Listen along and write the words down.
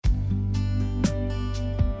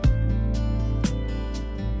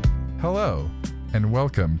Hello, and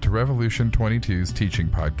welcome to Revolution 22's teaching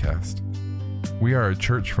podcast. We are a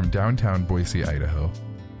church from downtown Boise, Idaho.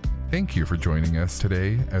 Thank you for joining us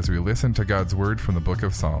today as we listen to God's Word from the book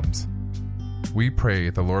of Psalms. We pray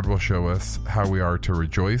the Lord will show us how we are to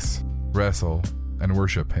rejoice, wrestle, and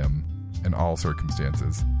worship Him in all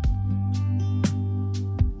circumstances.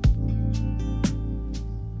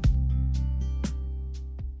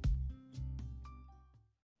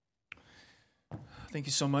 Thank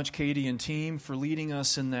you so much, Katie and team, for leading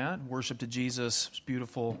us in that. Worship to Jesus. It's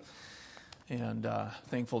beautiful, and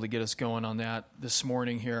thankful to get us going on that this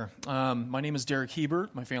morning here. My name is Derek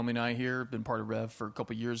Hebert. My family and I here have been part of Rev for a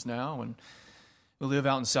couple years now, and we live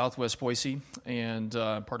out in southwest Boise and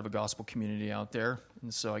part of a gospel community out there.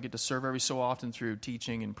 And so I get to serve every so often through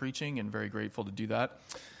teaching and preaching, and very grateful to do that.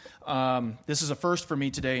 This is a first for me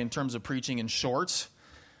today in terms of preaching in shorts.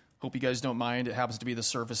 Hope you guys don't mind. It happens to be the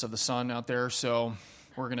surface of the sun out there, so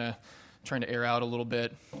we're trying to air out a little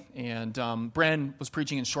bit. And Bren was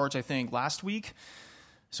preaching in shorts, I think, last week,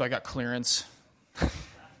 so I got clearance.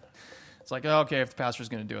 It's like, oh, okay, if the pastor's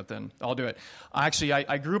going to do it, then I'll do it. Actually,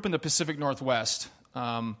 I grew up in the Pacific Northwest,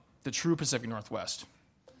 the true Pacific Northwest.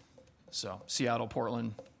 So Seattle,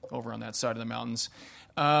 Portland, over on that side of the mountains.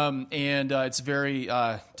 And it's very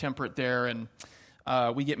temperate there, and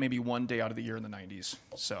we get maybe one day out of the year in the 90s,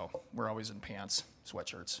 so we're always in pants,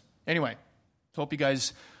 sweatshirts. Anyway, hope you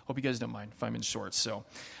guys don't mind if I'm in shorts. So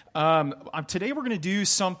today we're going to do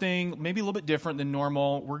something maybe a little bit different than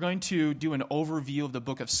normal. We're going to do an overview of the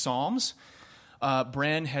book of Psalms.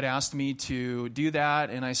 Bren had asked me to do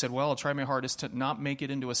that, and I said, well, I'll try my hardest to not make it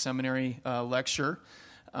into a seminary lecture.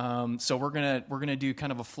 So we're gonna do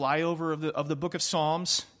kind of a flyover of the book of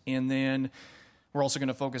Psalms, and then we're also going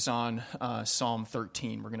to focus on Psalm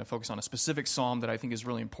 13. We're going to focus on a specific psalm that I think is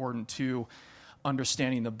really important to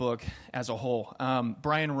understanding the book as a whole.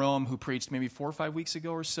 Brian Rome, who preached maybe 4 or 5 weeks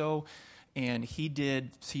ago or so, and he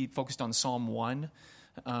focused on Psalm 1,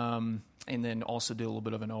 and then also did a little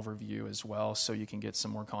bit of an overview as well, so you can get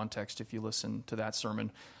some more context if you listen to that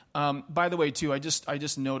sermon. By the way, too, I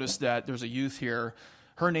just noticed that there's a youth here.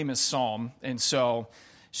 Her name is Psalm, and so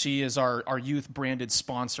she is our youth branded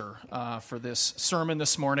sponsor for this sermon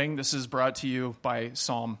this morning. This is brought to you by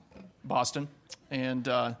Psalm Boston and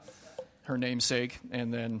her namesake.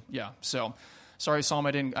 And then so sorry, Psalm,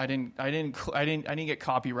 I didn't get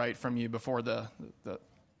copyright from you before the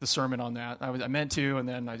sermon on that. I meant to, and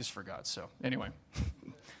then I just forgot. So anyway,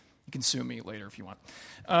 you can sue me later if you want.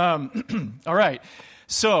 All right.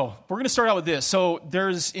 So we're going to start out with this. So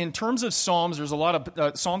in terms of Psalms, there's a lot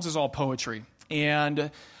of Psalms is all poetry.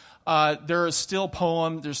 And there's still a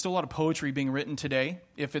lot of poetry being written today.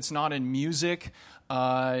 If it's not in music,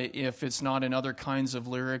 if it's not in other kinds of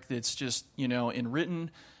lyric, it's just, in written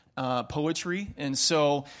poetry. And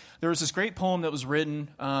so there was this great poem that was written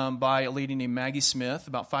by a lady named Maggie Smith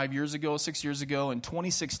about 6 years ago. In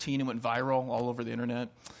 2016, it went viral all over the internet.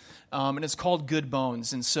 And it's called Good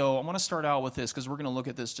Bones. And so I want to start out with this because we're going to look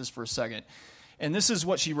at this just for a second. And this is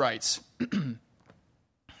what she writes.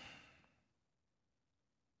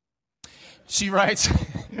 She writes,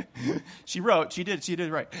 she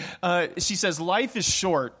did right. She says, life is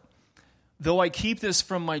short, though I keep this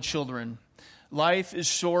from my children. Life is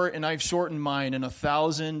short, and I've shortened mine in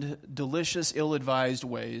 1,000 delicious, ill-advised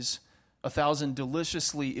ways, 1,000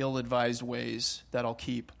 deliciously ill-advised ways that I'll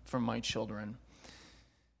keep from my children.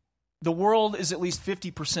 The world is at least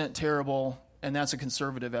 50% terrible, and that's a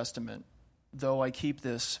conservative estimate, though I keep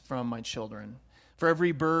this from my children. For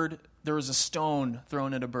every bird, there is a stone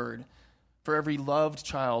thrown at a bird. For every loved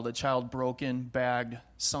child, a child broken, bagged,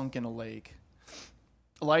 sunk in a lake.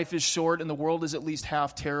 Life is short, and the world is at least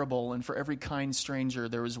half terrible, and for every kind stranger,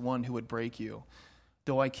 there is one who would break you.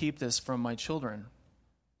 Though I keep this from my children,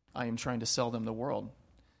 I am trying to sell them the world.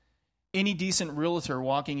 Any decent realtor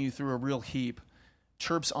walking you through a real heap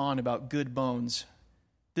chirps on about good bones.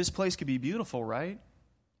 This place could be beautiful, right?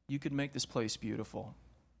 You could make this place beautiful.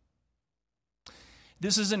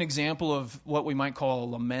 This is an example of what we might call a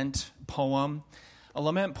lament poem. A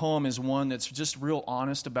lament poem is one that's just real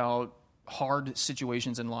honest about hard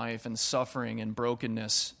situations in life and suffering and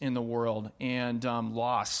brokenness in the world and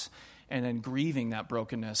loss and then grieving that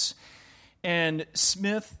brokenness. And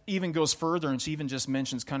Smith even goes further, and she even just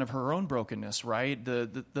mentions kind of her own brokenness, right?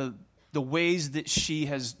 The ways that she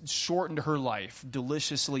has shortened her life,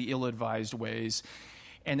 deliciously ill-advised ways.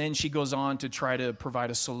 And then she goes on to try to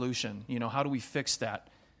provide a solution. How do we fix that?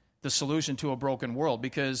 The solution to a broken world.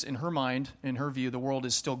 Because in her mind, in her view, the world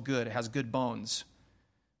is still good. It has good bones.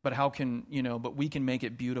 But but we can make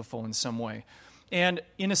it beautiful in some way. And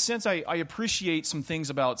in a sense, I appreciate some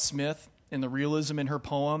things about Smith and the realism in her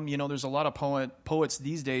poem. You know, there's a lot of poets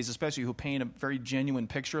these days, especially, who paint a very genuine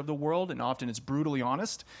picture of the world, and often it's brutally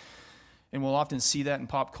honest. And we'll often see that in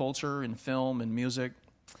pop culture, in film, and music.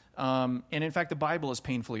 And in fact, the Bible is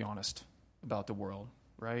painfully honest about the world,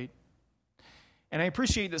 right? And I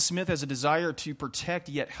appreciate that Smith has a desire to protect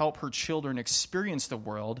yet help her children experience the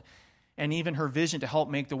world, and even her vision to help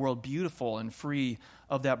make the world beautiful and free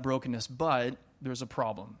of that brokenness. But there's a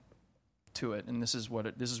problem to it, and this is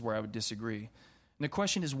where I would disagree. And the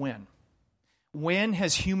question is when? When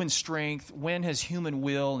has human strength, when has human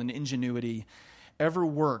will and ingenuity ever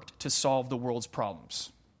worked to solve the world's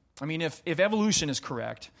problems? I mean, if evolution is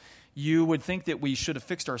correct, you would think that we should have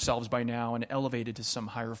fixed ourselves by now and elevated to some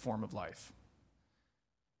higher form of life.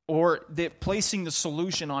 Or that placing the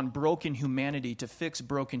solution on broken humanity to fix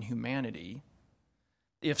broken humanity,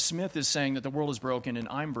 if Smith is saying that the world is broken and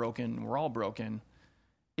I'm broken and we're all broken,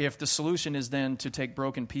 if the solution is then to take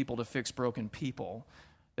broken people to fix broken people,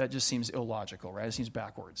 that just seems illogical, right? It seems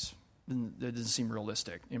backwards. It doesn't seem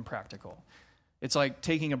realistic, impractical. It's like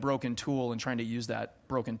taking a broken tool and trying to use that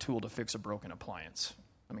broken tool to fix a broken appliance.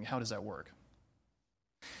 I mean, how does that work?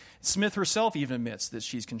 Smith herself even admits that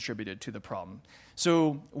she's contributed to the problem.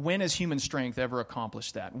 So when has human strength ever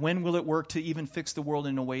accomplished that? When will it work to even fix the world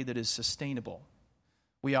in a way that is sustainable?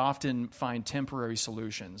 We often find temporary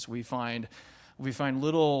solutions. We find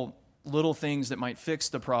little things that might fix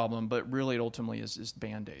the problem, but really it ultimately is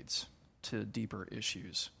Band-Aids to deeper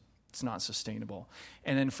issues. It's not sustainable.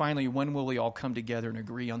 And then finally, when will we all come together and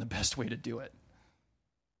agree on the best way to do it?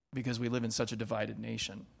 Because we live in such a divided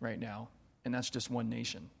nation right now, and that's just one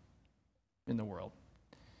nation in the world.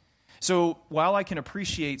 So while I can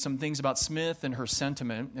appreciate some things about Smith and her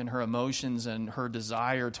sentiment and her emotions and her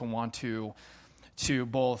desire to want to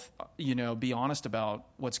both, be honest about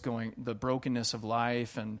the brokenness of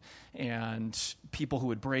life and people who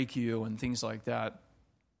would break you and things like that,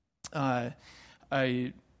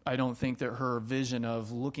 I don't think that her vision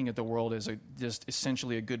of looking at the world as just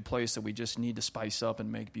essentially a good place that we just need to spice up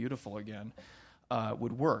and make beautiful again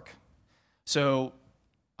would work. So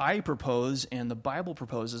I propose, and the Bible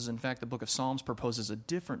proposes, in fact, the book of Psalms proposes a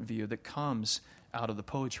different view that comes out of the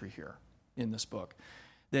poetry here in this book,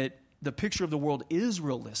 that the picture of the world is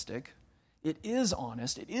realistic, it is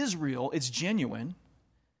honest, it is real, it's genuine,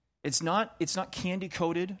 it's not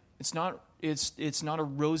candy-coated, it's not a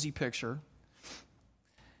rosy picture.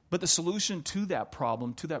 But the solution to that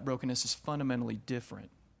problem, to that brokenness, is fundamentally different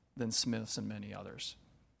than Smith's and many others.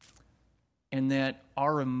 And that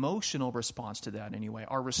our emotional response to that, anyway,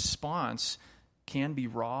 our response can be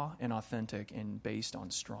raw and authentic and based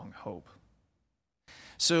on strong hope.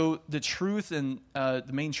 So the truth and the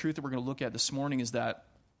main truth that we're going to look at this morning is that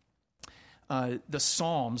the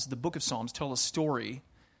Psalms, the book of Psalms, tell a story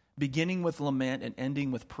beginning with lament and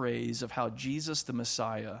ending with praise of how Jesus the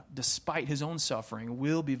Messiah, despite his own suffering,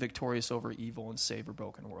 will be victorious over evil and save a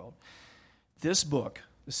broken world. This book,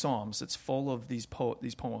 the Psalms, that's full of these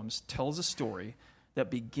poems, tells a story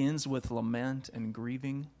that begins with lament and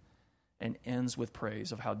grieving and ends with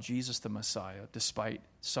praise of how Jesus the Messiah, despite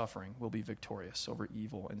suffering, will be victorious over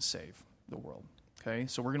evil and save the world. Okay,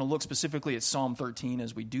 so we're going to look specifically at Psalm 13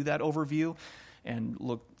 as we do that overview, and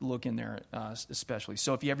look in there especially.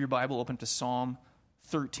 So if you have your Bible, open to Psalm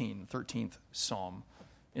 13, 13th Psalm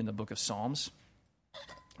in the book of Psalms.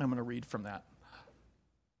 I'm going to read from that.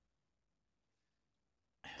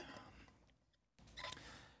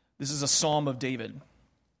 This is a Psalm of David,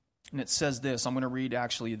 and it says this. I'm going to read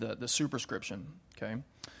actually the superscription, okay?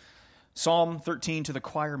 Psalm 13 to the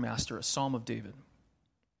choir master, a Psalm of David.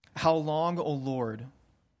 How long, O Lord,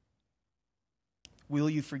 will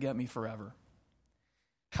you forget me forever?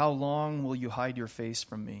 How long will you hide your face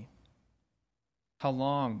from me? How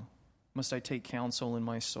long must I take counsel in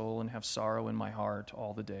my soul and have sorrow in my heart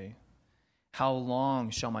all the day? How long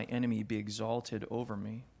shall my enemy be exalted over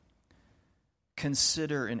me?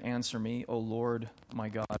 Consider and answer me, O Lord my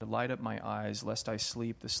God. Light up my eyes, lest I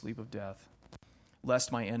sleep the sleep of death.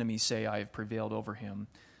 Lest my enemies say I have prevailed over him.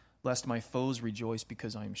 Lest my foes rejoice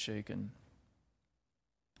because I am shaken.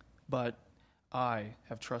 But I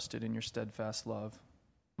have trusted in your steadfast love.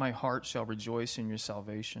 My heart shall rejoice in your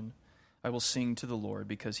salvation. I will sing to the Lord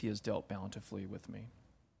because he has dealt bountifully with me.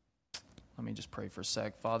 Let me just pray for a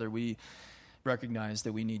sec. Father, we recognize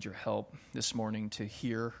that we need your help this morning to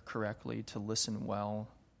hear correctly, to listen well,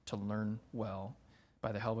 to learn well.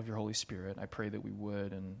 By the help of your Holy Spirit, I pray that we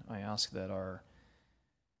would, and I ask that our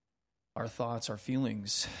thoughts, our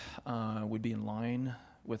feelings would be in line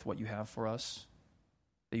with what you have for us,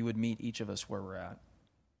 that you would meet each of us where we're at.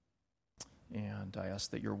 And I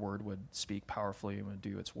ask that your word would speak powerfully and would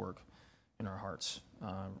do its work in our hearts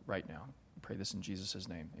right now. I pray this in Jesus'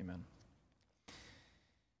 name. Amen.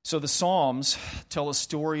 So the Psalms tell a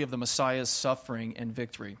story of the Messiah's suffering and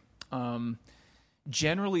victory.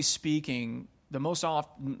 Generally speaking, the most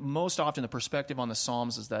often the perspective on the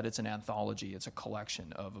Psalms is that it's an anthology. It's a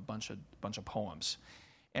collection of a bunch of poems.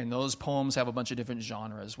 And those poems have a bunch of different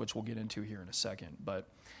genres, which we'll get into here in a second. But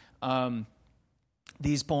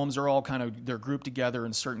these poems are all they're grouped together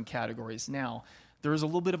in certain categories. Now, there is a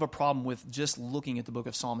little bit of a problem with just looking at the book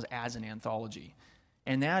of Psalms as an anthology.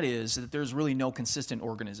 And that is that there's really no consistent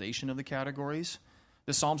organization of the categories.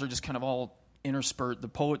 The Psalms are just kind of all interspersed. The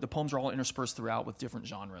poems are all interspersed throughout with different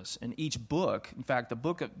genres. And each book, in fact, the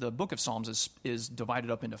book of Psalms is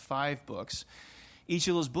divided up into 5 books. Each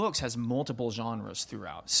of those books has multiple genres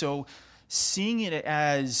throughout. So seeing it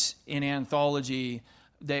as an anthology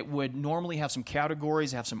that would normally have some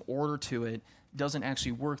categories, have some order to it, doesn't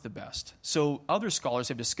actually work the best. So other scholars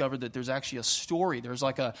have discovered that there's actually a story. There's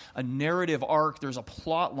like a narrative arc. There's a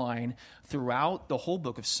plot line throughout the whole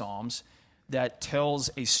book of Psalms that tells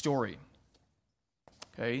a story.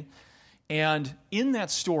 Okay? And in that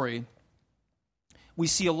story, we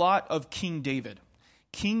see a lot of King David.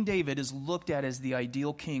 King David is looked at as the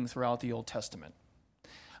ideal king throughout the Old Testament.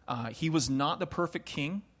 He was not the perfect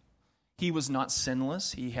king. He was not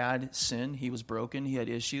sinless. He had sin. He was broken. He had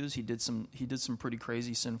issues. He did some pretty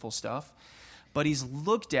crazy sinful stuff. But he's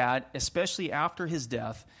looked at, especially after his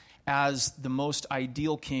death, as the most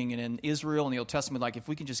ideal king. And in Israel in the Old Testament, like if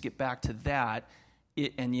we can just get back to that,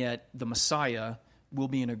 and yet the Messiah will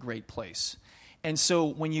be in a great place. And so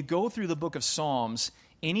when you go through the book of Psalms,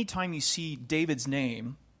 anytime you see David's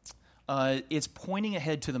name, it's pointing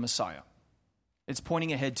ahead to the Messiah. It's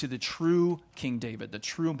pointing ahead to the true King David, the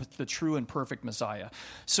true and perfect Messiah.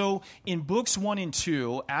 So in books 1 and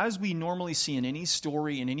 2, as we normally see in any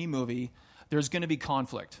story, in any movie, there's going to be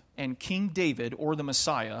conflict. And King David, or the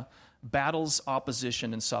Messiah, battles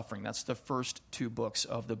opposition and suffering. That's the first 2 books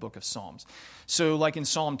of the book of Psalms. So like in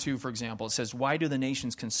Psalm 2, for example, it says, "Why do the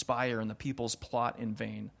nations conspire and the peoples plot in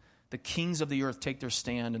vain? The kings of the earth take their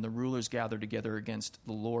stand, and the rulers gather together against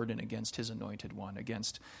the Lord and against his anointed one,"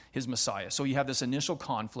 against his Messiah. So you have this initial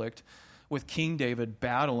conflict with King David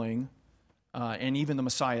battling, and even the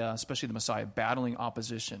Messiah, especially the Messiah, battling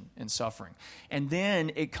opposition and suffering. And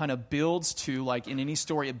then it kind of builds to, like in any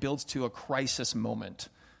story, it builds to a crisis moment,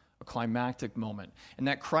 a climactic moment. And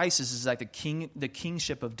that crisis is like the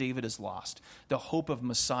kingship of David is lost. The hope of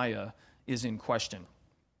Messiah is in question.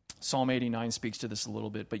 Psalm 89 speaks to this a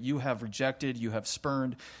little bit. "But you have rejected, you have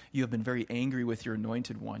spurned, you have been very angry with your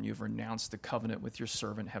anointed one. You have renounced the covenant with your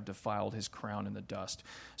servant, have defiled his crown in the dust."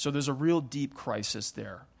 So there's a real deep crisis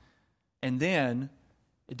there. And then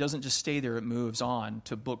it doesn't just stay there, it moves on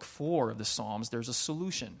to book 4 of the Psalms. There's a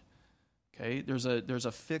solution. Okay? There's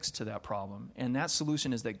a fix to that problem. And that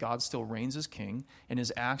solution is that God still reigns as king, and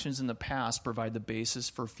his actions in the past provide the basis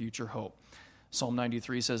for future hope. Psalm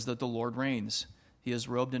 93 says that the Lord reigns. He is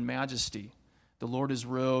robed in majesty. The Lord is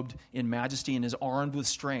robed in majesty and is armed with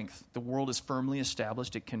strength. The world is firmly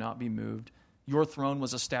established. It cannot be moved. Your throne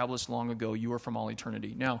was established long ago. You are from all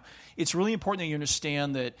eternity. Now, it's really important that you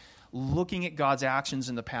understand that looking at God's actions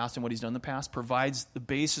in the past and what he's done in the past provides the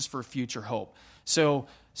basis for future hope. So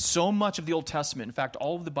much of the Old Testament, in fact,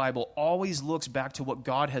 all of the Bible, always looks back to what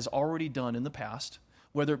God has already done in the past,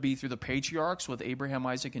 whether it be through the patriarchs with Abraham,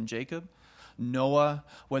 Isaac, and Jacob, Noah,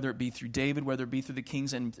 whether it be through David, whether it be through the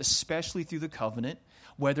kings, and especially through the covenant,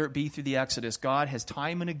 whether it be through the Exodus. God has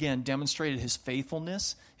time and again demonstrated his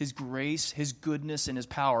faithfulness, his grace, his goodness, and his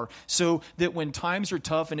power, so that when times are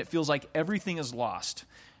tough and it feels like everything is lost,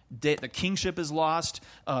 the kingship is lost,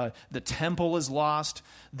 the temple is lost,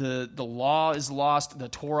 the law is lost, the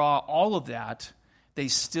Torah, all of that, they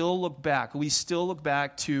still look back. We still look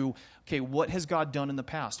back to, okay, what has God done in the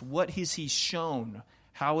past? What has he shown?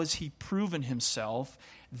 How has he proven himself?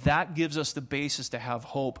 That gives us the basis to have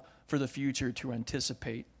hope for the future, to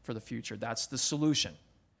anticipate for the future. That's the solution.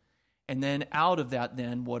 And then out of that,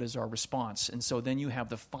 then, what is our response? And so then you have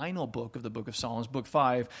the final book of the book of Psalms, book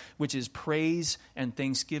 5, which is praise and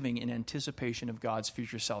thanksgiving in anticipation of God's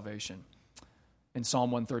future salvation. And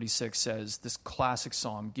Psalm 136 says, this classic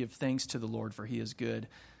psalm, "Give thanks to the Lord, for he is good,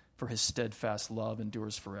 for his steadfast love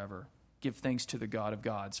endures forever. Give thanks to the God of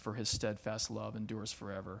gods, for his steadfast love endures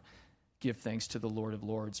forever. Give thanks to the Lord of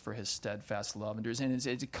lords, for his steadfast love endures." And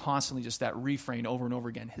it's constantly just that refrain over and over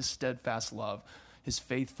again. His steadfast love, his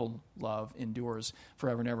faithful love endures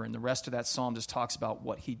forever and ever. And the rest of that psalm just talks about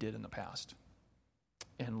what he did in the past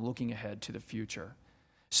and looking ahead to the future.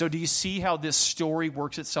 So do you see how this story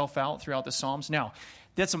works itself out throughout the Psalms? Now,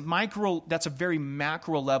 that's a very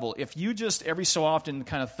macro level. If you just every so often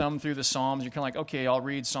kind of thumb through the Psalms, you're kind of like, okay, I'll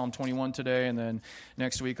read Psalm 21 today, and then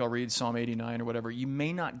next week I'll read Psalm 89 or whatever. You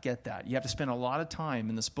may not get that. You have to spend a lot of time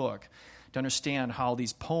in this book to understand how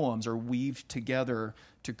these poems are weaved together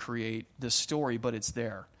to create this story, but it's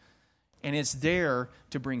there. And it's there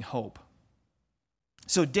to bring hope.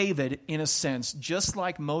 So David, in a sense, just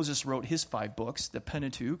like Moses wrote his 5 books, the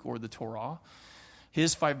Pentateuch or the Torah,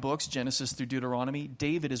 his 5 books, Genesis through Deuteronomy,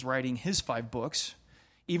 David is writing his 5 books.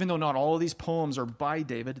 Even though not all of these poems are by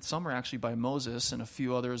David, some are actually by Moses and a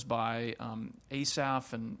few others by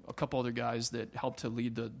Asaph and a couple other guys that helped to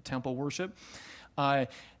lead the temple worship.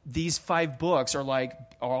 These 5 books are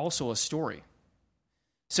also a story.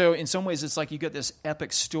 So in some ways, it's like you get this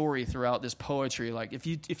epic story throughout this poetry. Like if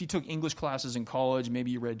you took English classes in college,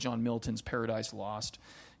 maybe you read John Milton's Paradise Lost.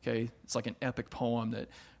 Okay, it's like an epic poem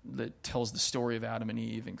that tells the story of Adam and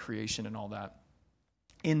Eve and creation and all that.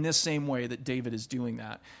 In this same way that David is doing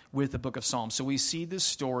that with the book of Psalms. So we see this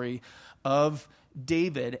story of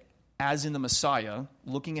David as in the Messiah,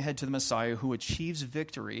 looking ahead to the Messiah who achieves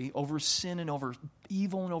victory over sin and over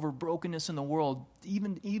evil and over brokenness in the world.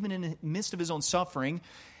 Even in the midst of his own suffering,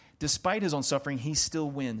 despite his own suffering, he still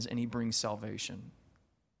wins and he brings salvation.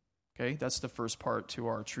 Okay, that's the first part to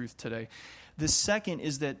our truth today. The second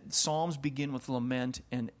is that Psalms begin with lament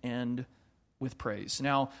and end with praise.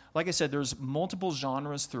 Now, like I said, there's multiple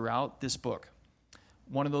genres throughout this book.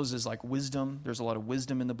 One of those is like wisdom. There's a lot of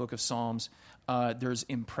wisdom in the book of Psalms. There's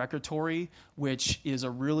imprecatory, which is a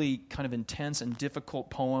really kind of intense and difficult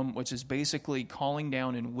poem, which is basically calling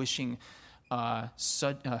down and wishing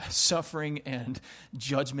suffering and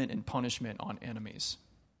judgment and punishment on enemies.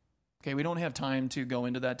 Okay, we don't have time to go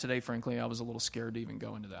into that today. Frankly, I was a little scared to even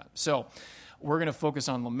go into that. So we're going to focus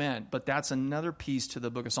on lament, but that's another piece to the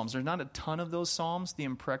book of Psalms. There's not a ton of those Psalms, the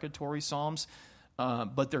imprecatory Psalms,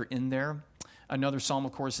 but they're in there. Another psalm,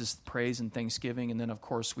 of course, is praise and thanksgiving, and then, of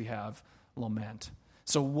course, we have lament.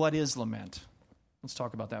 So what is lament? Let's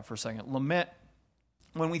talk about that for a second. Lament,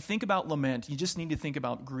 when we think about lament, you just need to think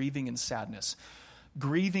about grieving and sadness.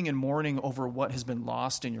 Grieving and mourning over what has been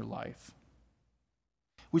lost in your life,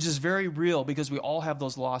 which is very real because we all have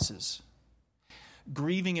those losses.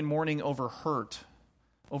 Grieving and mourning over hurt,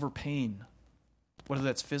 over pain, whether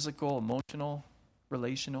that's physical, emotional,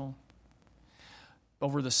 relational,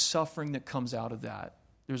 over the suffering that comes out of that.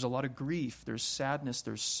 There's a lot of grief, there's sadness,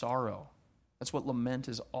 there's sorrow. That's what lament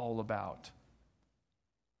is all about.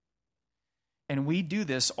 And we do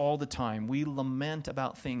this all the time. We lament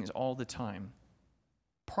about things all the time.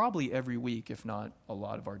 Probably every week, if not a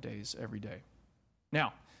lot of our days, every day.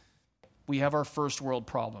 Now, we have our first world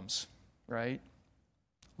problems, right?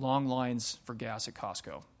 Long lines for gas at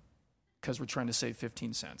Costco because we're trying to save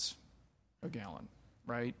 15 cents a gallon,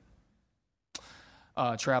 right?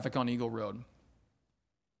 Traffic on Eagle Road,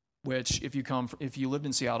 which if you lived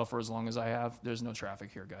in Seattle for as long as I have, there's no traffic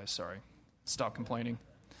here, guys. Sorry. Stop complaining.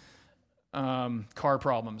 Car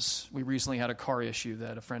problems. We recently had a car issue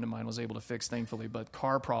that a friend of mine was able to fix, thankfully, but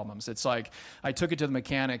car problems. It's like I took it to the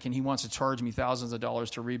mechanic and he wants to charge me thousands of dollars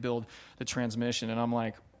to rebuild the transmission. And I'm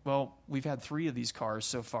like, well, we've had 3 of these cars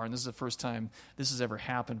so far, and this is the first time this has ever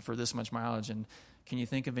happened for this much mileage. And can you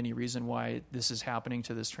think of any reason why this is happening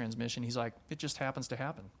to this transmission? He's like, it just happens to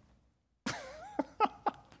happen.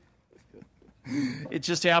 It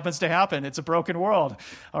just happens to happen. It's a broken world.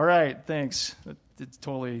 All right, thanks. It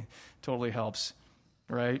totally helps,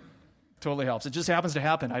 right? Totally helps. It just happens to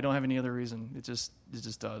happen. I don't have any other reason. It just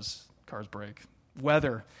does. Cars break.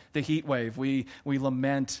 Weather, the heat wave. We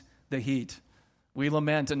lament the heat. We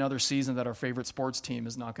lament another season that our favorite sports team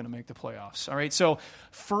is not going to make the playoffs. All right, so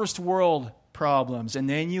first world problems, and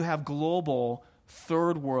then you have global,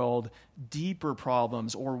 third world, deeper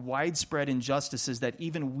problems or widespread injustices that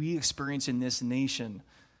even we experience in this nation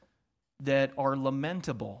that are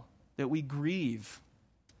lamentable, that we grieve.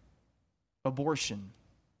 Abortion,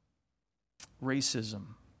 racism,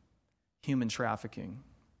 human trafficking.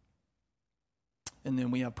 And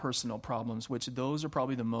then we have personal problems, which those are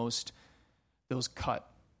probably those cut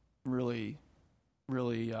really,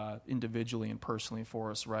 really individually and personally for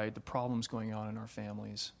us, right? The problems going on in our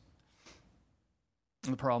families,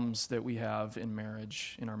 the problems that we have in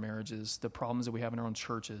marriage, in our marriages, the problems that we have in our own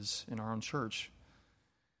churches, in our own church,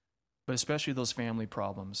 but especially those family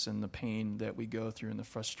problems and the pain that we go through and the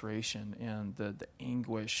frustration and the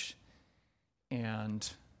anguish and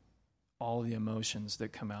all the emotions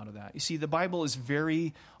that come out of that. You see, the Bible is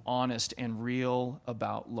very honest and real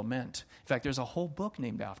about lament. In fact, there's a whole book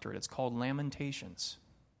named after it. It's called Lamentations.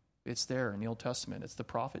 It's there in the Old Testament. It's the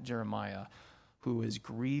prophet Jeremiah who is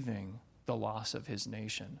grieving the loss of his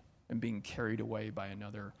nation and being carried away by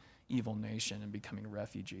another evil nation and becoming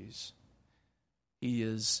refugees. He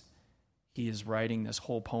is writing this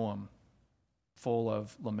whole poem full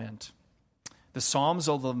of lament. The Psalms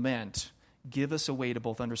of Lament give us a way to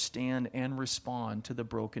both understand and respond to the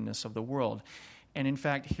brokenness of the world. And in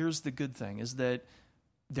fact, here's the good thing, is that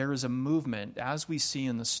there is a movement, as we see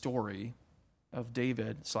in the story of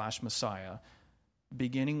David/Messiah,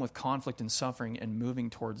 beginning with conflict and suffering and moving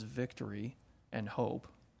towards victory and hope,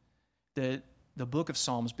 that the book of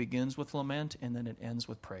Psalms begins with lament and then it ends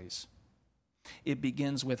with praise. It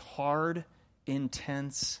begins with hard,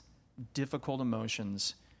 intense, difficult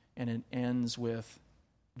emotions, and it ends with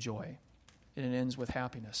joy. And it ends with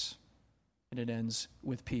happiness. And it ends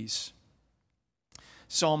with peace.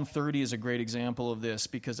 Psalm 30 is a great example of this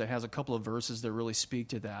because it has a couple of verses that really speak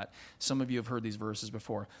to that. Some of you have heard these verses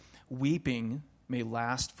before. Weeping may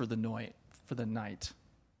last for the night.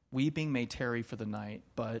 Weeping may tarry for the night,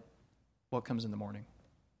 but what comes in the morning?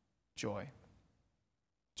 Joy.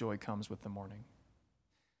 Joy comes with the morning.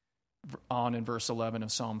 On in verse 11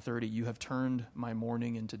 of Psalm 30, you have turned my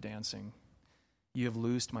mourning into dancing. You have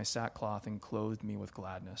loosed my sackcloth and clothed me with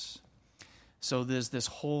gladness. So there's this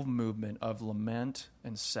whole movement of lament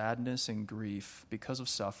and sadness and grief because of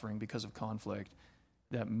suffering, because of conflict,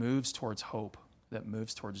 that moves towards hope, that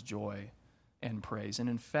moves towards joy and praise. And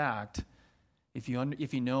in fact, if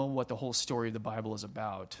you know what the whole story of the Bible is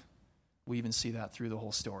about, we even see that through the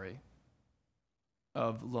whole story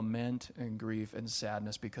of lament and grief and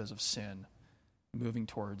sadness because of sin, moving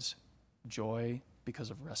towards joy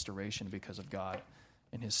because of restoration, because of God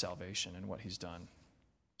and his salvation and what he's done.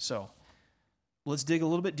 So let's dig a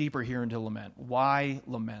little bit deeper here into lament. Why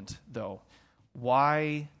lament, though?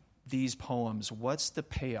 Why these poems? What's the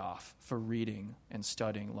payoff for reading and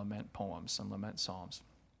studying lament poems and lament psalms?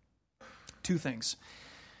 Two things.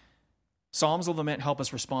 Psalms of lament help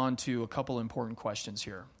us respond to a couple important questions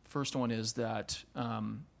here. First one is that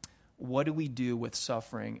what do we do with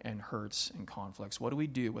suffering and hurts and conflicts? What do we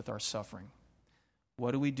do with our suffering?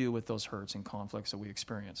 What do we do with those hurts and conflicts that we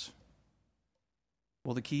experience?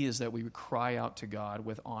 Well, the key is that we cry out to God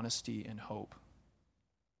with honesty and hope.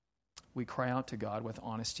 We cry out to God with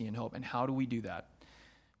honesty and hope. And how do we do that?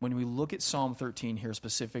 When we look at Psalm 13 here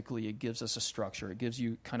specifically, it gives us a structure. It gives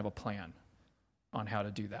you kind of a plan on how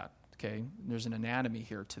to do that. Okay, there's an anatomy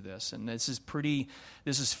here to this, and this is fairly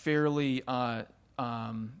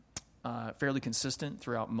consistent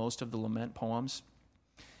throughout most of the lament poems.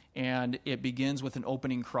 And it begins with an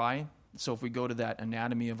opening cry. So if we go to that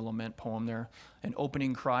anatomy of a lament poem there, an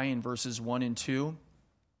opening cry in verses 1 and 2,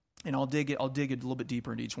 and I'll dig a little bit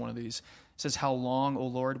deeper into each one of these. It says, "How long, O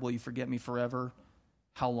Lord, will you forget me forever?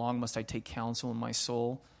 How long must I take counsel in my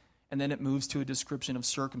soul?" And then it moves to a description of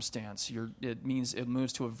circumstance. It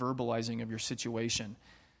moves to a verbalizing of your situation.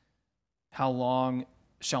 How long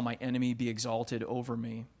shall my enemy be exalted over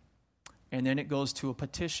me? And then it goes to a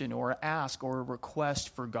petition or an ask or a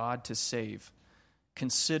request for God to save.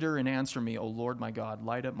 Consider and answer me, O Lord my God.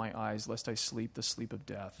 Light up my eyes, lest I sleep the sleep of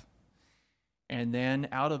death. And then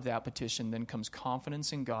out of that petition then comes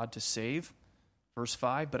confidence in God to save. Verse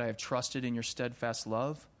 5, but I have trusted in your steadfast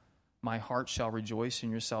love. My heart shall rejoice in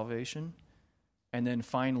your salvation. And then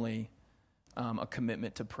finally, a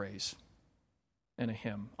commitment to praise and a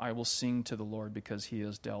hymn. I will sing to the Lord because he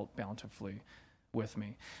has dealt bountifully with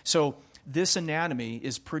me. So this anatomy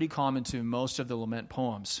is pretty common to most of the lament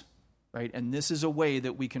poems, right? And this is a way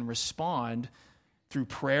that we can respond through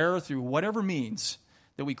prayer, through whatever means,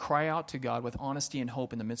 that we cry out to God with honesty and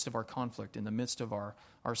hope in the midst of our conflict, in the midst of our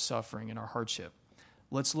suffering and our hardship.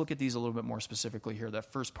 Let's look at these a little bit more specifically here.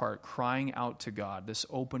 That first part, crying out to God, this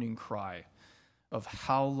opening cry of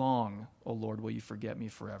how long, O Lord, will you forget me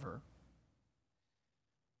forever?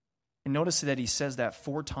 And notice that he says that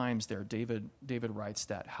 4 times there. David writes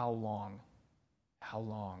that, how long, how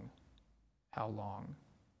long, how long,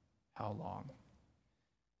 how long.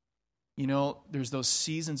 You know, there's those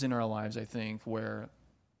seasons in our lives, I think, where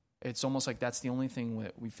it's almost like that's the only thing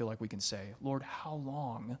that we feel like we can say. Lord, how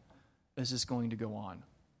long is this going to go on?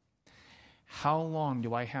 How long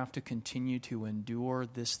do I have to continue to endure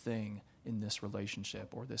this thing in this relationship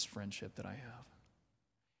or this friendship that I have?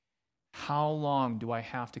 How long do I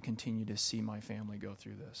have to continue to see my family go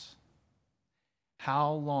through this?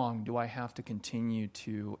 How long do I have to continue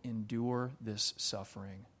to endure this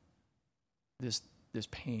suffering, this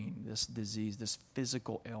pain, this disease, this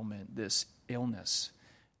physical ailment, this illness,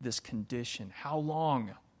 this condition? How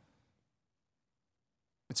long?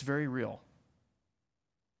 It's very real.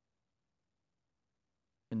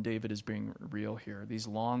 And David is being real here. These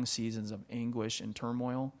long seasons of anguish and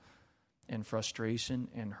turmoil and frustration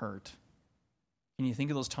and hurt. Can you think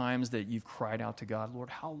of those times that you've cried out to God, Lord,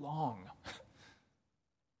 how long?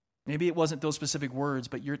 Maybe it wasn't those specific words,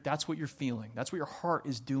 but that's what you're feeling. That's what your heart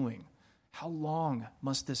is doing. How long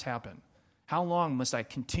must this happen? How long must I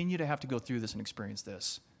continue to have to go through this and experience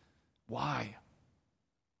this? Why?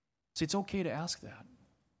 See, it's okay to ask that.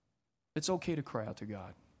 It's okay to cry out to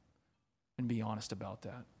God and be honest about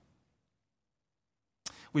that.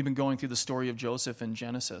 We've been going through the story of Joseph in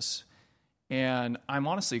Genesis, and I'm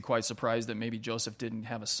honestly quite surprised that maybe Joseph didn't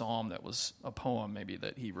have a psalm that was a poem maybe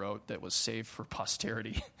that he wrote that was saved for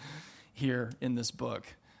posterity here in this book,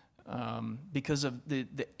 because of the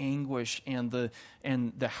anguish and the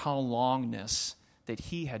how longness that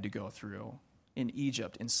he had to go through in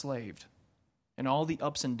Egypt, enslaved, and all the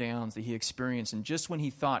ups and downs that he experienced. And just when he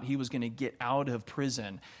thought he was going to get out of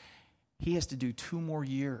prison, he has to do 2 more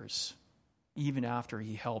years, even after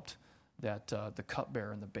he helped that the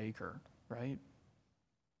cupbearer and the baker, right?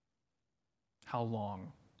 How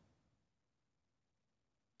long?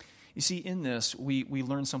 You see, in this, we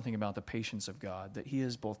learn something about the patience of God, that he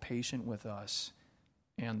is both patient with us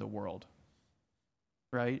and the world,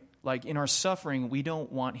 right? Like in our suffering, we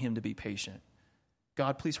don't want him to be patient.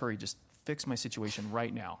 God, please hurry, just fix my situation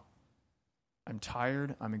right now. I'm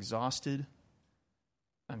tired, I'm exhausted,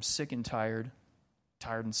 I'm sick and tired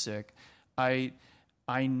and sick. I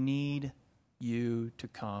need you to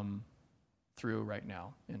come through right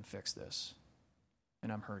now and fix this.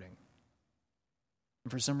 And I'm hurting.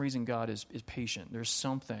 And for some reason, God is patient. There's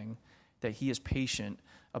something that he is patient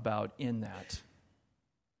about in that.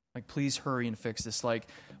 Like, please hurry and fix this. Like,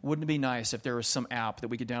 wouldn't it be nice if there was some app that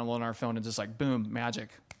we could download on our phone and just like, boom, magic,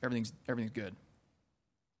 everything's good.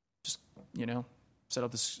 Just, set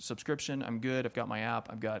up this subscription. I'm good. I've got my app.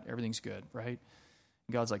 Everything's good, right?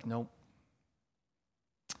 And God's like, nope.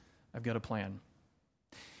 I've got a plan.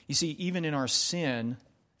 You see, even in our sin,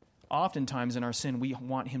 oftentimes in our sin, we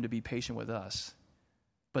want him to be patient with us.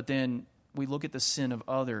 But then we look at the sin of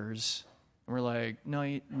others, and we're like, no,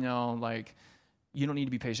 you don't need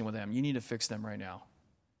to be patient with them. You need to fix them right now.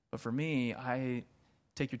 But for me,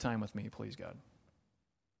 take your time with me, please, God.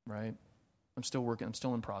 Right? I'm still working. I'm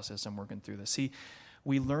still in process. I'm working through this. See,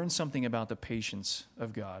 we learn something about the patience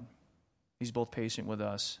of God. He's both patient with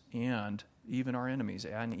us and even our enemies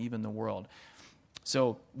and even the world.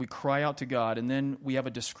 So we cry out to God, and then we have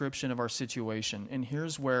a description of our situation. And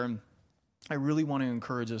here's where I really want to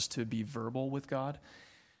encourage us to be verbal with God,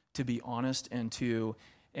 to be honest, and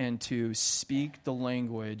to speak the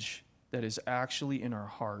language that is actually in our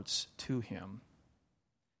hearts to him.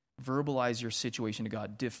 Verbalize your situation to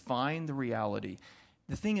God. Define the reality.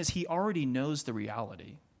 The thing is, he already knows the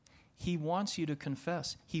reality. He wants you to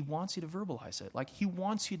confess. He wants you to verbalize it. Like, he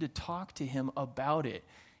wants you to talk to him about it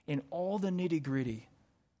in all the nitty-gritty,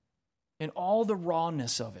 in all the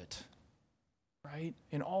rawness of it, right?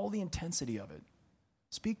 In all the intensity of it.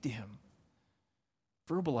 Speak to him.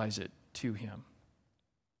 Verbalize it to him.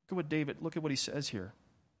 Look at what he says here.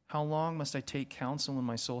 How long must I take counsel in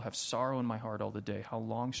my soul, have sorrow in my heart all the day? How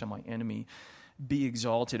long shall my enemy be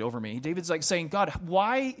exalted over me? David's like saying, God,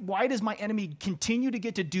 why does my enemy continue to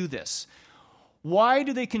get to do this? Why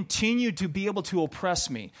do they continue to be able to oppress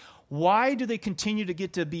me? Why do they continue to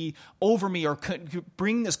get to be over me or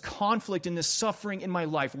bring this conflict and this suffering in my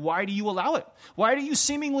life? Why do you allow it? Why do you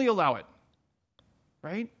seemingly allow it?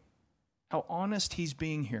 Right? How honest he's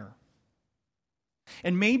being here.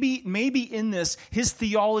 And maybe in this, his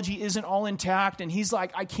theology isn't all intact, and he's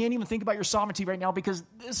like, I can't even think about your sovereignty right now because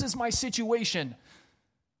this is my situation.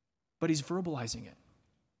 But he's verbalizing it.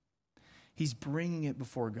 He's bringing it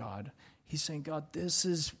before God. He's saying, God, this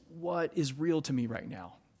is what is real to me right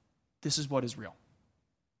now. This is what is real.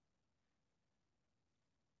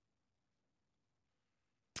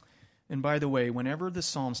 And by the way, whenever the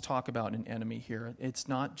Psalms talk about an enemy here, it's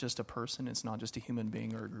not just a person, it's not just a human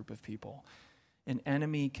being or a group of people. An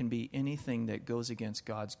enemy can be anything that goes against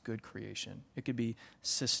God's good creation. It could be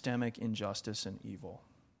systemic injustice and evil.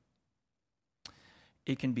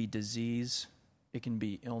 It can be disease. It can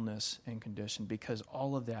be illness and condition, because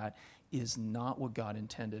all of that is not what God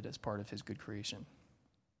intended as part of his good creation.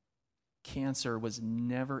 Cancer was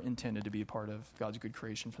never intended to be a part of God's good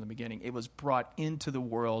creation from the beginning. It was brought into the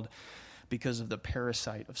world because of the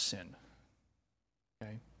parasite of sin.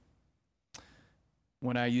 Okay?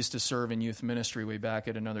 When I used to serve in youth ministry way back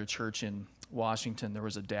at another church in Washington, there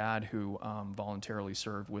was a dad who voluntarily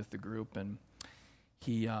served with the group, and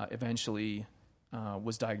he eventually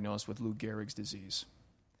was diagnosed with Lou Gehrig's disease.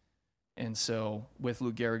 And so with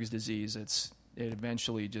Lou Gehrig's disease, it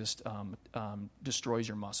eventually just destroys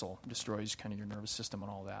your muscle, destroys kind of your nervous system and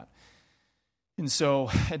all that. And so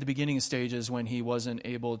at the beginning stages, when he wasn't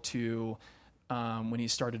able to, when he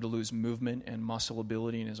started to lose movement and muscle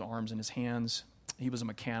ability in his arms and his hands, he was a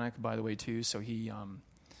mechanic, by the way, too, so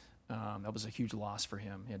that was a huge loss for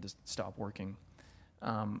him. He had to stop working.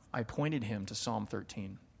 I pointed him to Psalm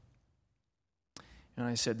 13. And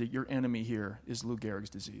I said that your enemy here is Lou Gehrig's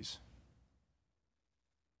disease.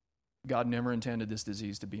 God never intended this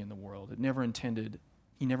disease to be in the world. He never intended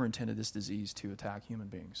this disease to attack human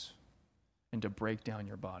beings and to break down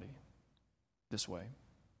your body this way.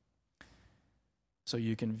 So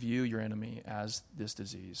you can view your enemy as this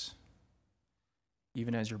disease,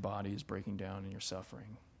 even as your body is breaking down and you're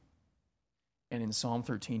suffering. And in Psalm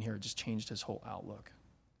 13 here, it just changed his whole outlook.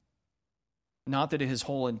 Not that his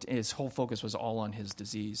whole focus was all on his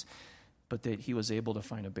disease, but that he was able to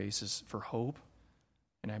find a basis for hope.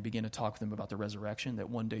 And I began to talk with him about the resurrection, that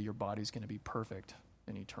one day your body's going to be perfect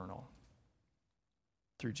and eternal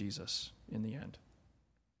through Jesus in the end.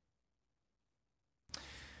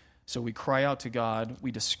 So we cry out to God,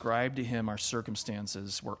 we describe to him our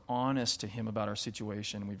circumstances, we're honest to him about our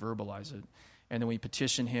situation, we verbalize it, and then we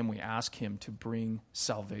petition him, we ask him to bring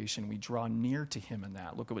salvation. We draw near to him in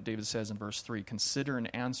that. Look at what David says in verse 3. Consider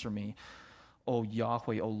and answer me, O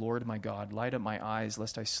Yahweh, O Lord my God. Light up my eyes,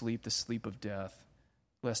 lest I sleep the sleep of death,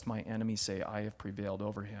 lest my enemies say, I have prevailed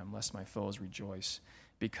over him, lest my foes rejoice,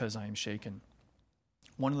 because I am shaken.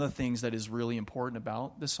 One of the things that is really important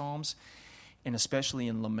about the Psalms, and especially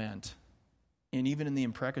in lament, and even in the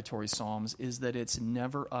imprecatory Psalms, is that it's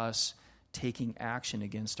never us taking action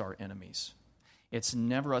against our enemies. It's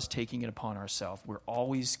never us taking it upon ourselves. We're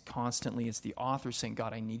always constantly, it's the author saying,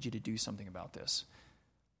 God, I need you to do something about this.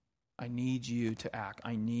 I need you to act.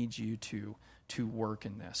 I need you to work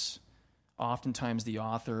in this. Oftentimes the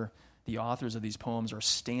authors of these poems are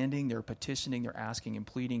standing, they're petitioning, they're asking and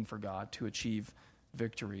pleading for God to achieve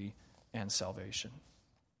victory and salvation.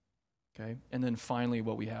 Okay? And then finally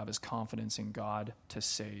what we have is confidence in God to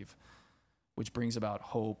save, which brings about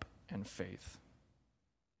hope and faith.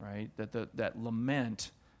 Right? That lament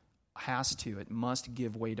it must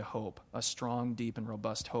give way to hope, a strong, deep, and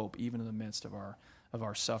robust hope, even in the midst of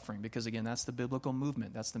our suffering. Because again, that's the biblical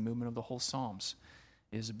movement. That's the movement of the whole Psalms.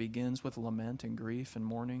 It begins with lament and grief and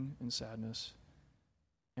mourning and sadness,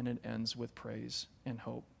 and it ends with praise and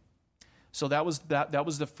hope. So that was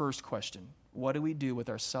the first question. What do we do with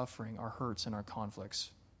our suffering, our hurts, and our conflicts?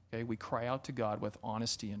 Okay, we cry out to God with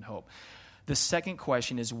honesty and hope. The second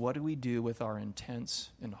question is, what do we do with our intense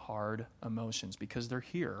and hard emotions? Because they're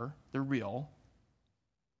here, they're real.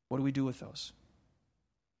 What do we do with those?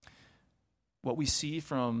 What we see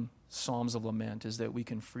from Psalms of Lament is that we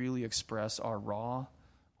can freely express our raw,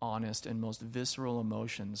 honest, and most visceral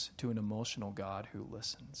emotions to an emotional God who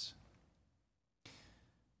listens.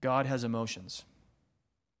 God has emotions.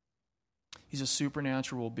 He's a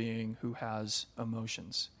supernatural being who has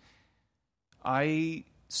emotions. I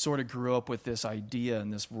sort of grew up with this idea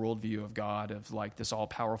and this worldview of God of like this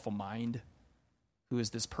all-powerful mind who is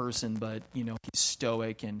this person, but he's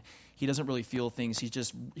stoic and he doesn't really feel things.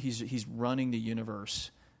 He's running the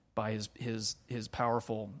universe by his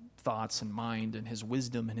powerful thoughts and mind and his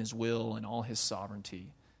wisdom and his will and all his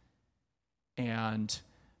sovereignty. And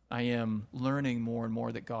I am learning more and more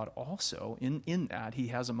that God also, in that, he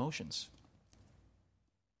has emotions.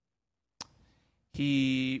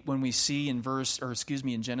 When we see in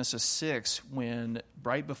Genesis 6, when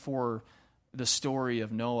right before the story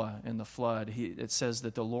of Noah and the flood, it says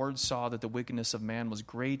that the Lord saw that the wickedness of man was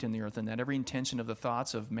great in the earth, and that every intention of the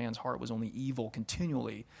thoughts of man's heart was only evil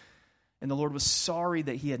continually. And the Lord was sorry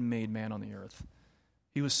that he had made man on the earth.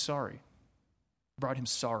 He was sorry. It brought him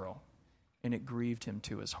sorrow, and it grieved him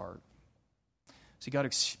to his heart. See, God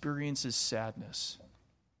experiences sadness.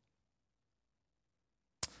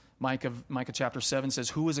 Micah chapter 7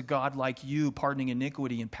 says, who is a God like you, pardoning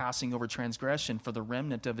iniquity and passing over transgression for the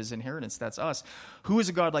remnant of his inheritance? That's us. Who is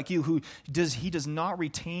a God like you who does not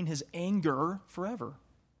retain his anger forever,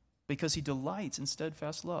 because he delights in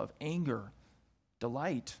steadfast love. Anger,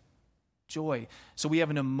 delight, joy. So we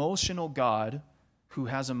have an emotional God who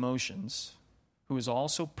has emotions, who is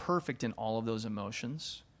also perfect in all of those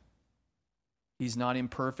emotions. He's not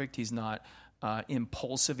imperfect. He's not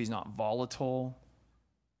impulsive. He's not volatile.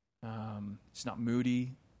 He's not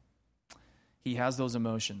moody. He has those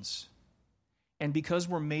emotions. And because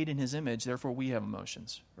we're made in his image, therefore we have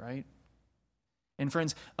emotions, right? And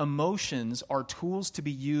friends, emotions are tools to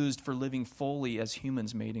be used for living fully as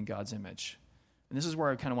humans made in God's image. And this is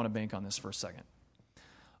where I kind of want to bank on this for a second.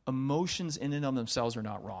 Emotions in and of themselves are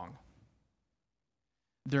not wrong.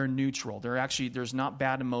 They're neutral. There's not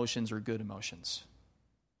bad emotions or good emotions.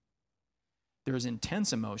 There's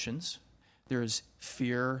intense emotions. There's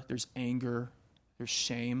fear, there's anger, there's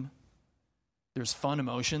shame. There's fun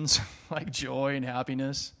emotions like joy and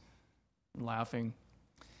happiness and laughing.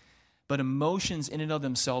 But emotions in and of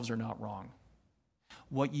themselves are not wrong.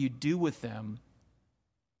 What you do with them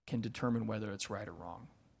can determine whether it's right or wrong.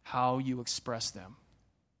 How you express them,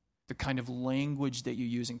 the kind of language that you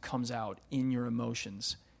use and comes out in your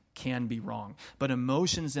emotions can be wrong. But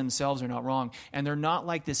emotions themselves are not wrong. And they're not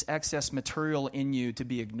like this excess material in you to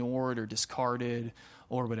be ignored or discarded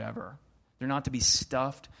or whatever. They're not to be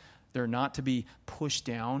stuffed. They're not to be pushed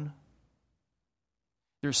down.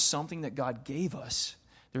 There's something that God gave us.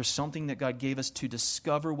 There's something that God gave us to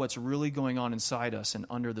discover what's really going on inside us and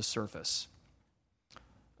under the surface.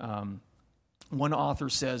 One author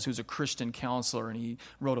says, who's a Christian counselor, and he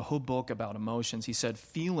wrote a whole book about emotions. He said,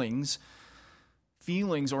 feelings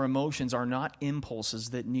or emotions are not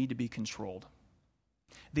impulses that need to be controlled.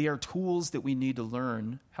 They are tools that we need to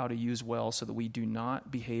learn how to use well so that we do not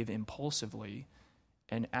behave impulsively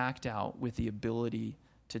and act out with the ability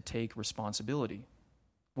to take responsibility.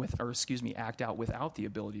 Act out without the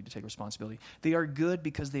ability to take responsibility. They are good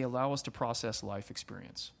because they allow us to process life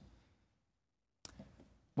experience.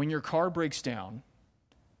 When your car breaks down,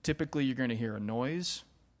 typically you're going to hear a noise.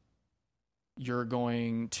 You're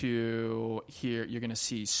going to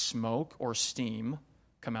see smoke or steam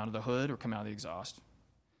come out of the hood or come out of the exhaust.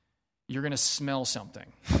 You're going to smell something.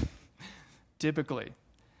 Typically.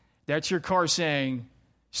 That's your car saying,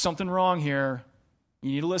 something wrong here.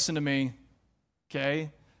 You need to listen to me. Okay?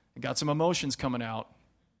 I got some emotions coming out.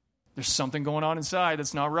 There's something going on inside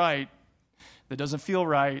that's not right. That doesn't feel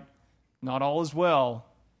right. Not all is well.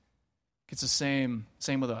 It's the same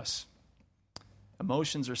with us.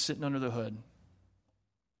 Emotions are sitting under the hood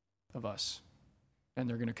of us, and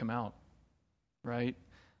they're going to come out, right?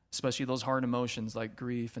 Especially those hard emotions like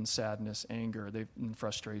grief and sadness, anger, and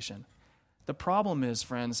frustration. The problem is,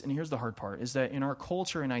 friends, and here's the hard part, is that in our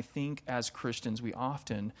culture, and I think as Christians, we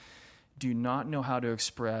often do not know how to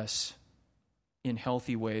express in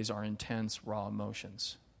healthy ways our intense, raw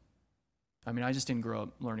emotions. I mean, I just didn't grow up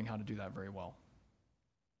learning how to do that very well.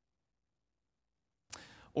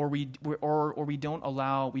 Or we don't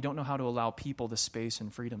know how to allow people the space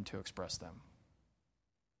and freedom to express them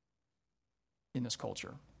in this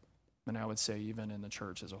culture, and I would say even in the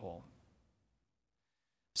church as a whole.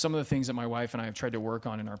 Some of the things that my wife and I have tried to work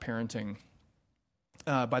on in our parenting,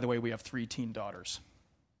 by the way, we have 3 teen daughters.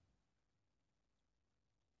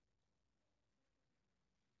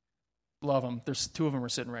 Love them. There's 2 of them are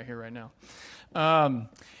sitting right here right now.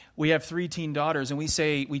 We have 3 teen daughters, and we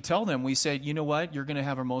say, you know what? You're going to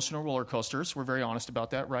have emotional roller coasters. We're very honest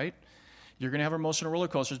about that, right? You're going to have emotional roller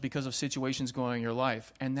coasters because of situations going on in your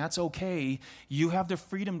life, and that's okay. You have the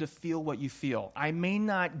freedom to feel what you feel. I may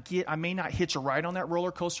not hitch a ride on that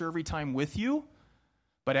roller coaster every time with you,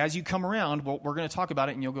 but as you come around, we're going to talk about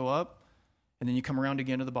it, and you'll go up, and then you come around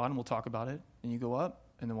again to the bottom. We'll talk about it, and you go up,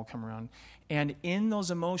 and then we'll come around. And in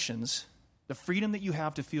those emotions, the freedom that you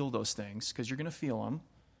have to feel those things, because you're going to feel them,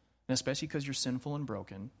 and especially because you're sinful and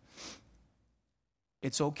broken,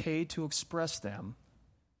 it's okay to express them,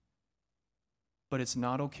 but it's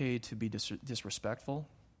not okay to be disrespectful.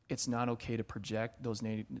 It's not okay to project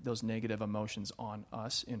those negative emotions on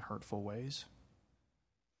us in hurtful ways.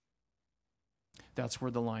 That's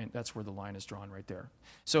where the line is drawn right there.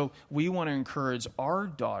 So we want to encourage our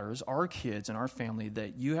daughters, our kids, and our family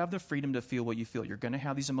that you have the freedom to feel what you feel. You're going to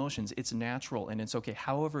have these emotions. It's natural and it's okay.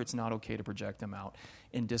 However, it's not okay to project them out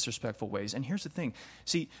in disrespectful ways. And here's the thing.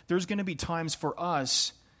 See, there's going to be times for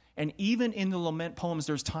us, and even in the lament poems,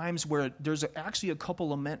 there's times where there's actually a couple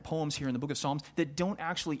lament poems here in the book of Psalms that don't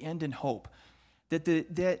actually end in hope. That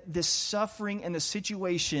the suffering and the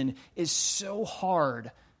situation is so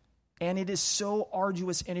hard, and it is so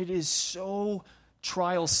arduous, and it is so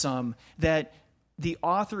trialsome that the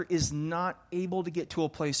author is not able to get to a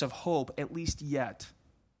place of hope, at least yet.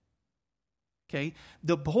 Okay?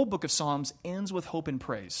 The whole book of Psalms ends with hope and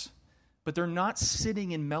praise, but they're not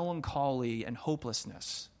sitting in melancholy and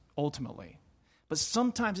hopelessness, ultimately. But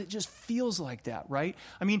sometimes it just feels like that, right?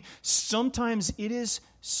 I mean, sometimes it is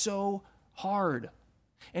so hard.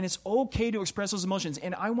 And it's okay to express those emotions.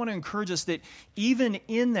 And I want to encourage us that even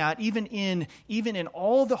in that, even in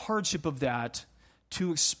all the hardship of that,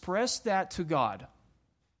 to express that to God.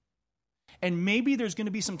 And maybe there's going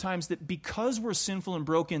to be some times that because we're sinful and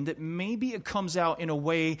broken, that maybe it comes out in a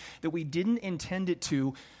way that we didn't intend it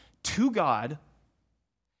to God.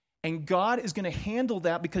 And God is going to handle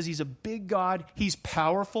that because He's a big God. He's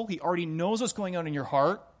powerful. He already knows what's going on in your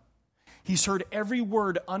heart. He's heard every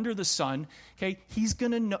word under the sun. Okay, He's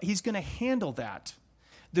going to handle that.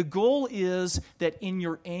 The goal is that in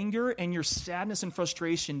your anger and your sadness and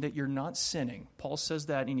frustration that you're not sinning. Paul says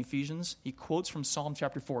that in Ephesians. He quotes from Psalm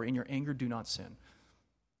chapter 4, in your anger do not sin.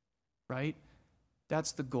 Right?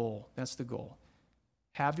 That's the goal. That's the goal.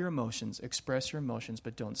 Have your emotions, express your emotions,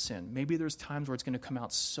 but don't sin. Maybe there's times where it's going to come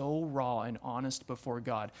out so raw and honest before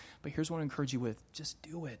God. But here's what I encourage you with. Just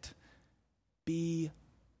do it. Be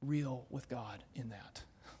real with God in that.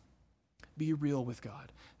 Be real with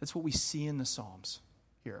God. That's what we see in the Psalms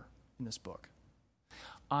here in this book.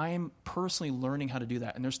 I'm personally learning how to do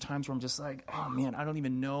that. And there's times where I'm just like, oh man, I don't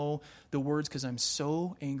even know the words because I'm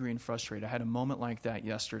so angry and frustrated. I had a moment like that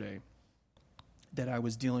yesterday that I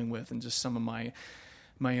was dealing with, and just some of my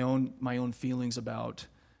own feelings about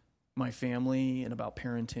my family and about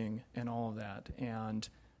parenting and all of that. And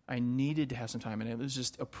I needed to have some time, and it was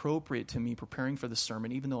just appropriate to me preparing for the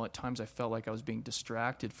sermon, even though at times I felt like I was being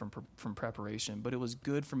distracted from preparation. But it was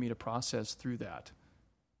good for me to process through that.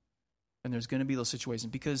 And there's going to be those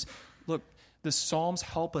situations because, look, the Psalms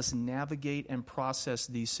help us navigate and process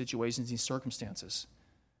these situations, these circumstances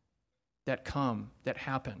that come, that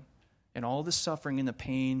happen, and all the suffering and the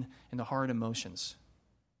pain and the hard emotions,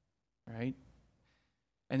 right?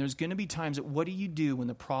 And there's going to be times that what do you do when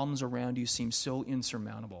the problems around you seem so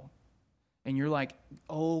insurmountable? And you're like,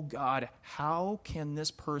 oh God, how can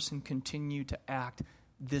this person continue to act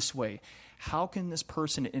this way? How can this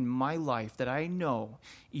person in my life that I know,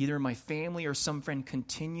 either my family or some friend,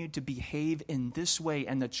 continue to behave in this way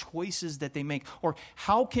and the choices that they make? Or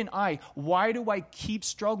why do I keep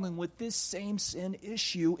struggling with this same sin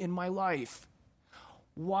issue in my life?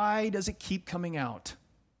 Why does it keep coming out?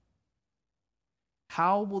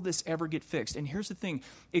 How will this ever get fixed? And here's the thing,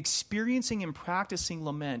 experiencing and practicing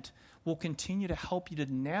lament will continue to help you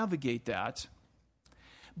to navigate that.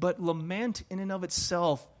 But lament in and of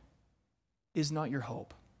itself is not your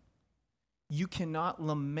hope. You cannot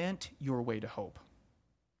lament your way to hope.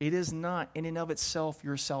 It is not in and of itself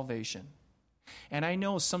your salvation. And I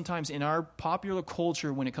know sometimes in our popular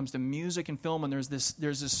culture when it comes to music and film, and there's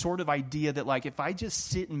this sort of idea that like if I just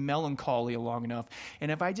sit in melancholy long enough,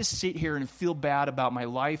 and if I just sit here and feel bad about my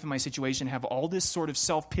life and my situation, have all this sort of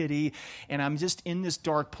self-pity, and I'm just in this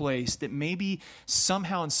dark place, that maybe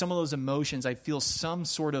somehow in some of those emotions I feel some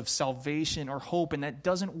sort of salvation or hope, and that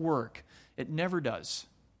doesn't work. It never does.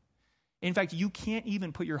 In fact, you can't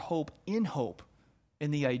even put your hope in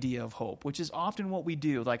the idea of hope, which is often what we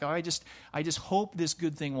do. Like, I just hope this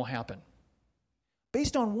good thing will happen.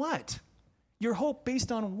 Based on what? Your hope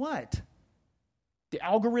based on what? The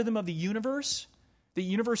algorithm of the universe? The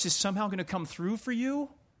universe is somehow going to come through for you?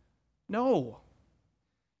 No.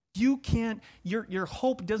 You can't, your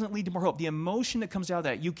hope doesn't lead to more hope. The emotion that comes out of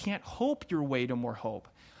that, you can't hope your way to more hope.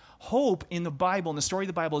 Hope in the Bible, in the story of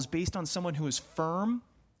the Bible, is based on someone who is firm,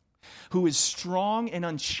 who is strong and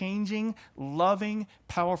unchanging, loving,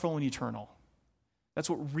 powerful, and eternal. That's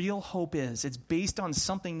what real hope is. It's based on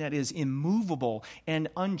something that is immovable and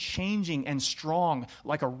unchanging and strong,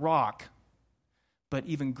 like a rock, but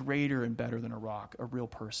even greater and better than a rock, a real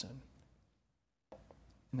person.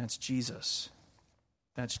 And that's Jesus.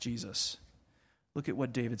 That's Jesus. Look at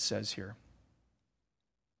what David says here.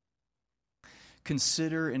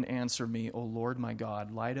 Consider and answer me, O Lord my God.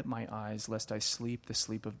 Light up my eyes, lest I sleep the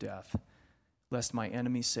sleep of death. Lest my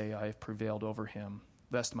enemies say I have prevailed over him.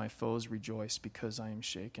 Lest my foes rejoice because I am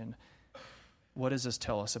shaken. What does this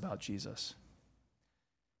tell us about Jesus?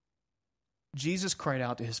 Jesus cried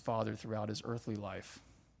out to his Father throughout his earthly life,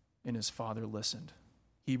 and his Father listened.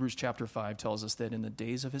 Hebrews chapter 5 tells us that in the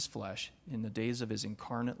days of his flesh, in the days of his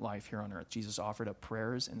incarnate life here on earth, Jesus offered up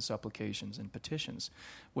prayers and supplications and petitions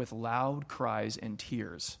with loud cries and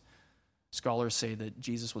tears. Scholars say that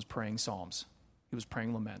Jesus was praying psalms. He was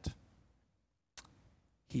praying lament.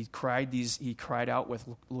 He cried out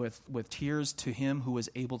with tears to him who was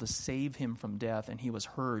able to save him from death, and he was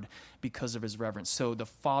heard because of his reverence. So the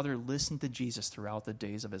Father listened to Jesus throughout the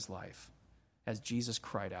days of his life as Jesus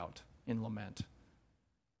cried out in lament,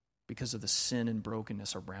 because of the sin and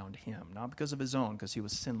brokenness around him. Not because of his own, because he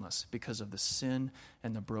was sinless, because of the sin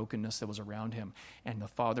and the brokenness that was around him. And the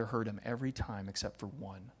Father heard him every time except for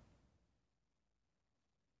one,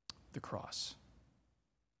 the cross.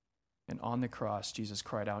 And on the cross, Jesus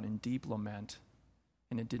cried out in deep lament,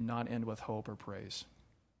 and it did not end with hope or praise.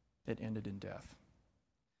 It ended in death.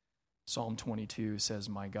 Psalm 22 says,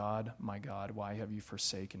 my God, why have you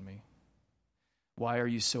forsaken me? Why are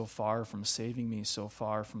you so far from saving me, so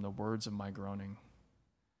far from the words of my groaning?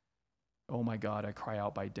 Oh my God, I cry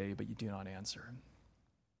out by day, but you do not answer.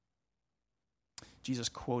 Jesus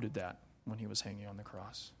quoted that when he was hanging on the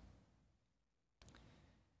cross.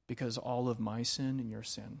 Because all of my sin and your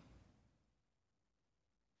sin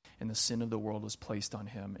and the sin of the world was placed on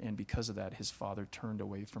him, and because of that, his Father turned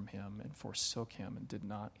away from him and forsook him and did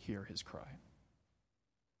not hear his cry.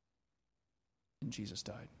 And Jesus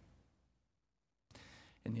died.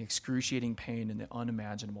 And the excruciating pain and the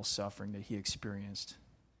unimaginable suffering that he experienced,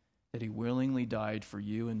 that he willingly died for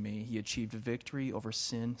you and me, he achieved victory over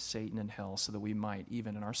sin, Satan, and hell, so that we might,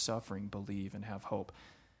 even in our suffering, believe and have hope.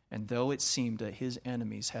 And though it seemed that his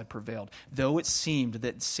enemies had prevailed, though it seemed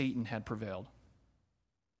that Satan had prevailed,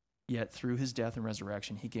 yet through his death and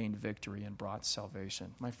resurrection, he gained victory and brought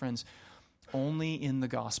salvation. My friends, only in the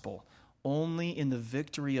gospel, only in the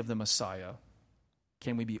victory of the Messiah,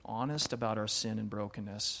 can we be honest about our sin and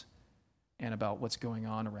brokenness and about what's going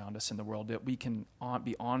on around us in the world, that we can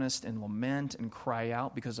be honest and lament and cry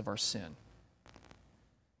out because of our sin.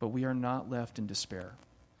 But we are not left in despair.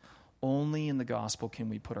 Only in the gospel can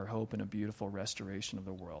we put our hope in a beautiful restoration of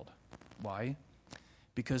the world. Why?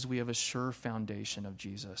 Because we have a sure foundation of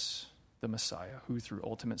Jesus, the Messiah, who through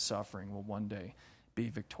ultimate suffering will one day be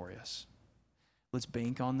victorious. Let's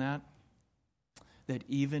bank on that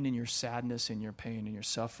even in your sadness and your pain and your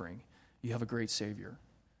suffering, you have a great Savior.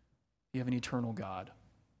 You have an eternal God.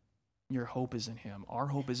 Your hope is in him. Our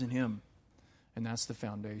hope is in him, and that's the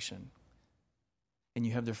foundation. And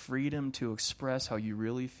you have the freedom to express how you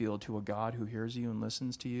really feel to a God who hears you and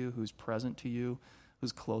listens to you, who's present to you,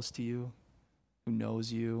 who's close to you, who knows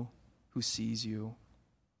you, who sees you.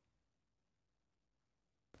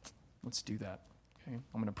 Let's do that. Okay,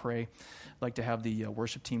 I'm going to pray. I'd like to have the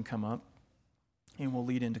worship team come up, and we'll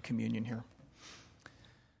lead into communion here.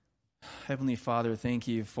 Heavenly Father, thank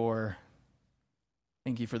you for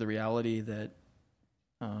the reality that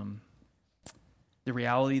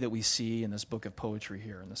we see in this book of poetry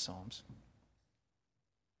here in the Psalms.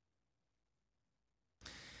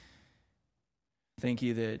 Thank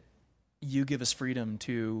you that you give us freedom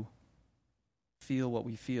to feel what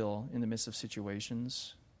we feel in the midst of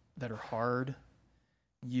situations that are hard.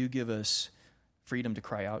 You give us freedom to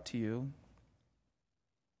cry out to you,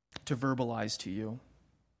 to verbalize to you,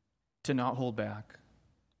 to not hold back,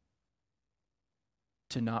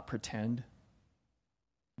 to not pretend,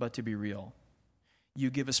 but to be real. You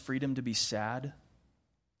give us freedom to be sad.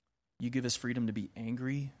 You give us freedom to be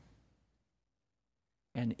angry.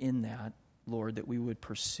 And in that, Lord, that we would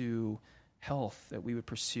pursue health, that we would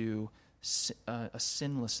pursue a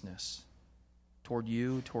sinlessness toward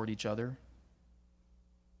you, toward each other.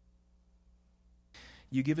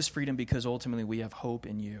 You give us freedom because ultimately we have hope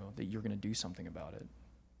in you that you're going to do something about it.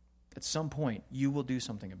 At some point, you will do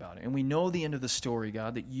something about it. And we know the end of the story,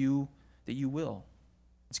 God, that you will.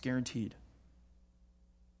 It's guaranteed.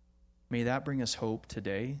 May that bring us hope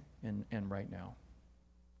today and right now.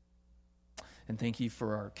 And thank you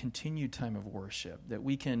for our continued time of worship, that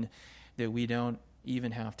we don't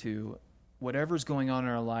even have to, whatever's going on in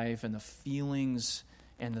our life and the feelings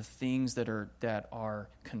and the things that are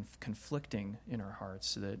conflicting in our hearts,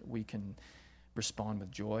 so that we can respond with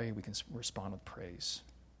joy, we can respond with praise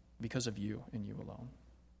because of you and you alone.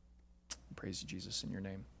 Praise you, Jesus, in your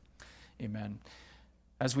name. Amen.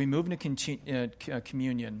 As we move into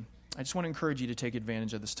communion, I just want to encourage you to take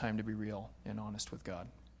advantage of this time to be real and honest with God.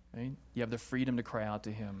 Right? You have the freedom to cry out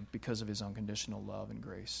to him because of his unconditional love and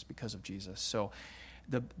grace, because of Jesus. So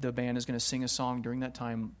the band is going to sing a song during that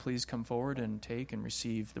time. Please come forward and take and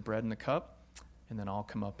receive the bread and the cup, and then I'll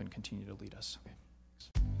come up and continue to lead us. Okay.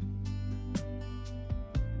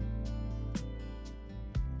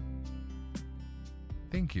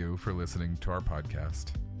 Thank you for listening to our podcast.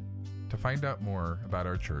 To find out more about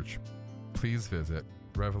our church, please visit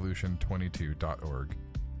revolution22.org.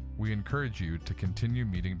 We encourage you to continue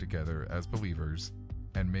meeting together as believers,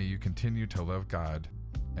 and may you continue to love God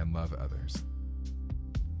and love others.